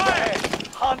overhead.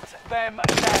 Hunt them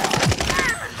down.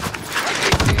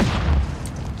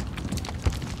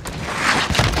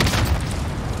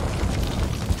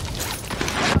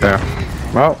 Yeah.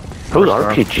 Well, Who's first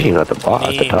round. RPGing at the bottom,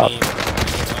 at the top? Me. Oh,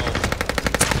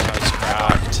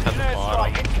 it's cracked at the Air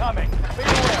bottom. strike incoming. Be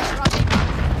aware.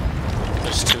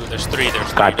 There's two, there's three, there's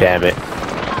three. God damn it.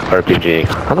 RPGing.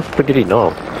 How the fuck did he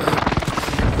know?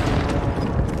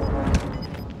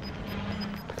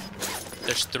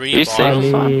 There's three You bottom.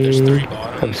 safe? There's three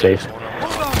bottom. I'm safe. There's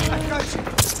one on top.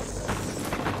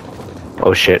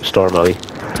 Oh shit, Storm Ellie.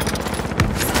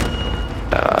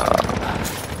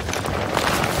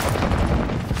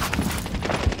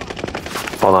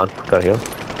 Hold on, gotta heal.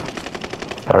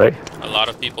 Alright. A lot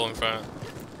of people in front.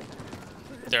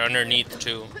 They're underneath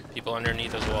too. People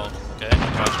underneath as well. Okay,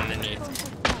 watch underneath.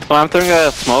 Well, I'm throwing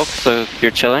a smoke, so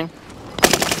you're chilling. Behind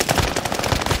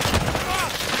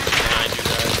you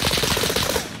guys.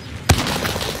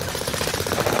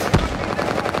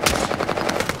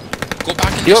 Go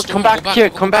back in the Yo, storm, come go back here,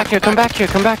 go come back here, come back here,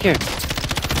 come back here.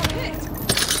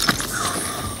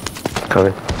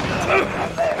 Coming.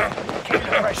 Keep the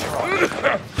pressure on.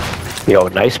 Yo,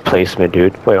 nice placement,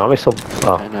 dude. Wait, why am I so... I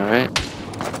Oh, know, right?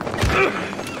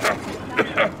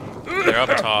 They're up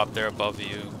top. They're above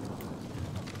you.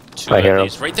 Two I at hear 'em.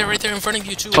 least. Right there in front of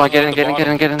you too. Come on, get on in, the get in, get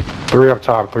bottom. in, get in. Three up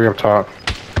top, three up top.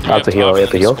 Three I have up to heal, top I have and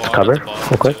to the heal. squad at Cover. the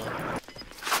bottom, Okay.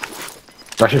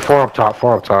 too. Actually, four up top,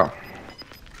 four up top.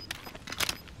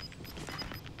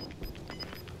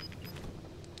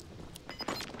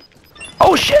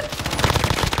 oh shit!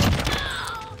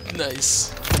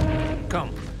 Nice.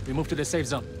 Come, we move to the safe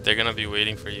zone. They're gonna be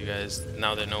waiting for you guys.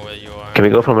 Now they know where you are. Can we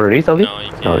go from underneath, Ellie? No, you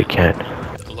can't. No, we can't.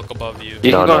 Look above you.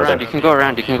 You No, can go no, around, they're- you can go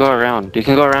around, you can go around. You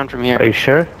can go around from Are you here.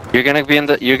 sure? You're gonna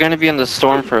be in the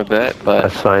storm for a bit, but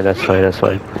That's fine, that's fine, that's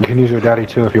fine. You can use your daddy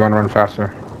too if you want to run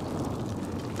faster.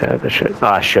 Yeah, that shit.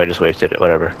 Ah, shit, I just wasted it,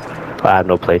 whatever. I have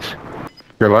no plates.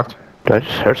 Your left. Did I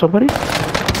just hurt somebody?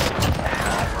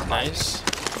 Nice.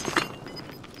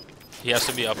 He has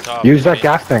to be up top. Use that Wait.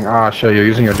 gas thing. Ah, shit, you're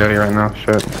using your daddy right now.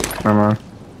 Shit. Never mind.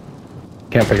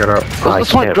 Can't pick it up. I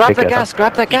this one, can't grab pick that it up. gas,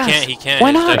 grab that gas. He can't.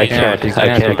 Why His not? daddy's I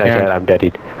can't, dead. he can't. I'm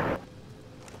deadied.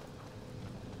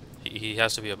 He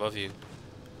has to be above you.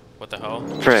 What the hell?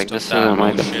 Frick, Just this that. isn't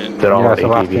my Oh, gun. shit. They're all Yeah, it's the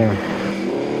last ATV. game.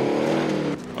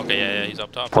 Okay, yeah, he's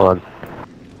up top. Hold on.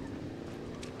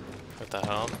 What the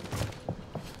hell?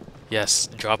 Yes,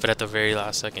 drop it at the very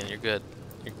last second. You're good.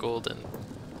 You're golden.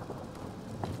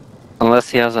 Unless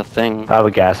he has a thing. I have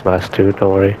a gas mask too,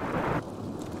 don't worry.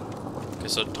 Okay,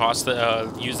 so toss the,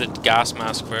 use the gas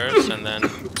mask first, and then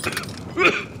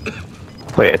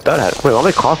Wait, I thought I had. Wait, why am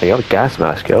I coughing? I have a gas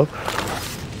mask, yo.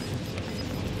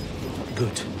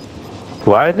 Good.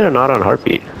 Why are they not on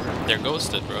heartbeat? they're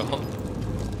ghosted, bro.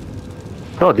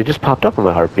 No, they just popped up on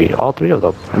my heartbeat. All three of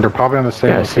them. And they're probably on the same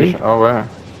Yeah, see? location. Oh, yeah.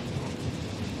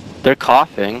 They're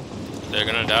coughing. They're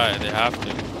gonna die. They have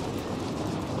to.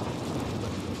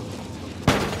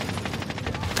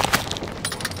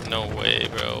 No way,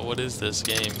 bro. What is this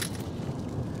game?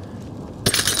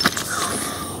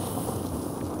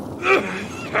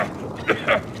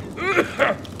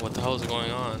 What the hell is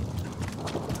going on?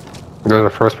 They're the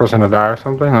first person to die or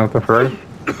something? Not the first?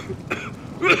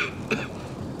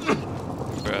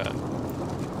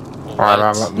 Bruh.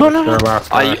 Alright, What? No. last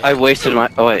guy. I wasted my.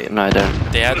 Oh wait, no, I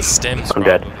didn't. They had stims, I'm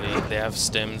probably. dead. They have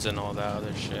stims and all that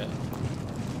other shit.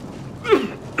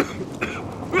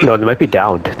 No, they might be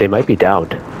downed. They might be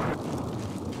downed.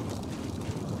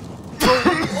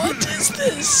 What is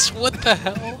this? What the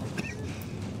hell?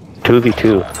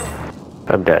 2v2.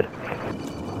 I'm dead.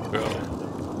 Bro.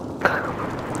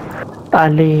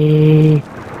 Ali.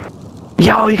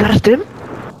 Yo, you got a stim?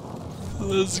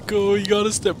 Let's go. You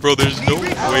gotta step. Bro, there's no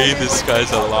way this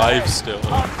guy's alive still.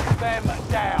 Hunt them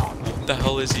down. What the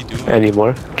hell is he doing?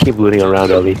 Anymore? Keep looting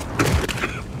around, Ali.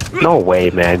 No way,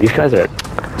 man. These guys are.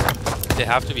 They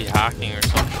have to be hacking or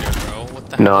some shit, bro. What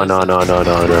the No, hell? no, no, no,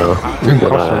 no, no. You can They're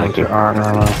cross not them.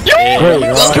 hacking. No. Hey,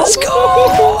 let's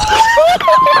go!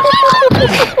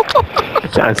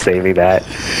 I'm saving that.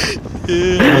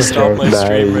 Yeah, stop my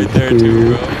stream right there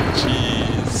too,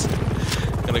 Nice, bro.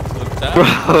 Jeez. Gonna clip that.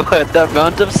 Bro, the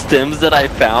amount of stims that I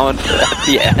found at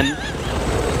the end.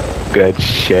 Good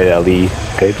shit, Ali.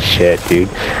 Good shit, dude.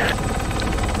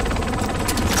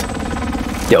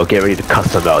 Yo, get ready to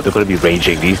cuss them out. They're gonna be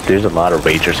raging. There's a lot of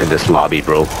ragers in this lobby,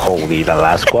 bro. Holy, the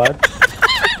last squad.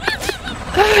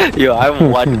 Yo,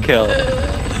 I'm 1 kill.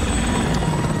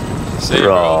 Same,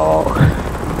 bro. Bro.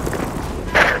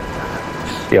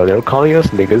 Yo, they were calling us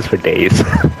niggas for days.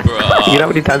 Bro. You know how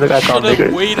many times I got called You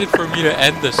could've niggas? waited for me to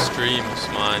end the stream,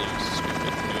 Usman, you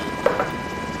stupid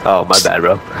noob. Oh, my bad,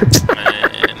 bro. Man.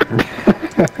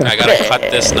 I gotta cut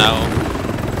this now.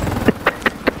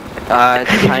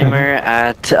 Timer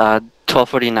at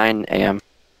 12:49 a.m.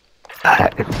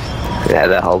 Yeah,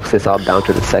 that helps. It's all down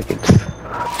to the seconds.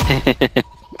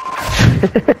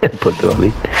 Put the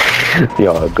me.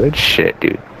 Yo, good shit,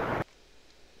 dude.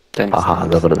 Thanks. Aha,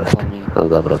 level of All dust. me.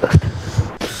 Level of dust.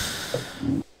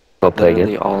 I'll play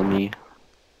Literally again. all me.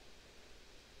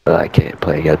 I can't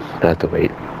play again. I have to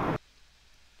wait.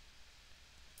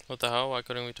 What the hell? Why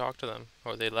couldn't we talk to them?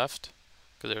 Or they left?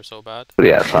 Because they were so bad? But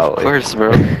yeah, Of probably. course,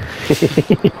 bro. I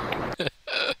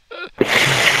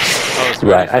was ready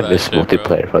Right, for I that miss shit, bro.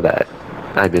 multiplayer for that.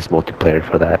 I miss multiplayer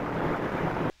for that.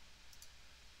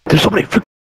 There's so many